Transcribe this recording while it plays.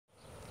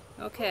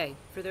Okay,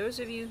 for those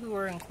of you who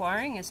are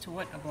inquiring as to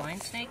what a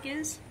blind snake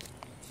is,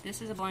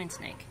 this is a blind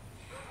snake.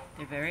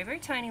 They're very, very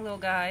tiny little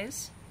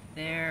guys.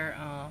 They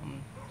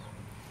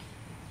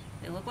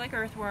look like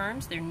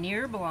earthworms. They're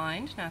near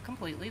blind, not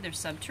completely. They're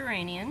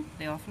subterranean.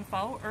 They often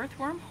follow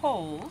earthworm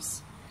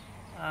holes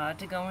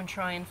to go and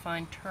try and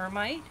find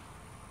termite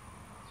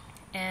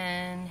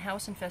and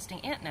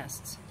house-infesting ant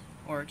nests,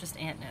 or just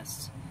ant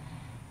nests,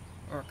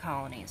 or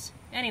colonies.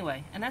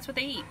 Anyway, and that's what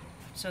they eat.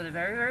 So they're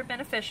very, very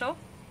beneficial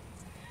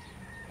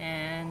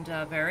and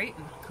very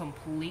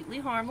completely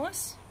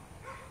harmless.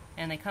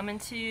 And they come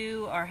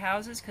into our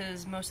houses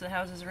because most of the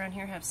houses around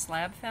here have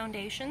slab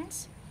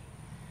foundations.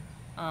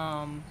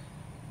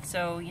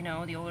 So, you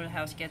know, the older the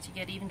house gets, you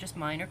get even just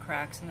minor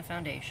cracks in the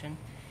foundation.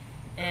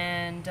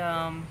 And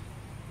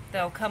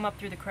they'll come up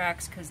through the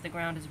cracks because the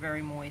ground is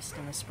very moist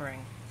in the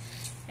spring.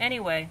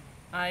 Anyway,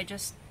 I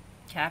just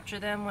capture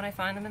them when I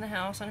find them in the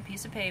house on a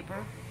piece of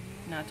paper,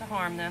 not to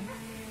harm them.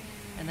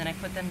 And then I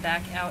put them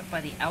back out by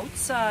the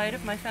outside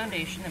of my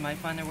foundation. They might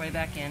find their way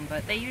back in,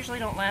 but they usually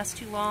don't last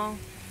too long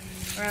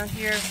around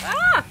here.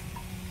 Ah!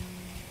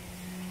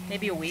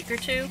 Maybe a week or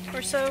two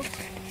or so.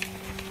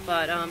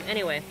 But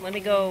anyway, let me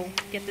go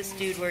get this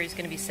dude where he's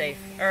going to be safe.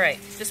 Alright,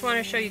 just want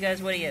to show you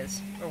guys what he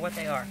is, or what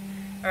they are.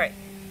 Alright,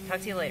 talk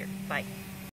to you later. Bye.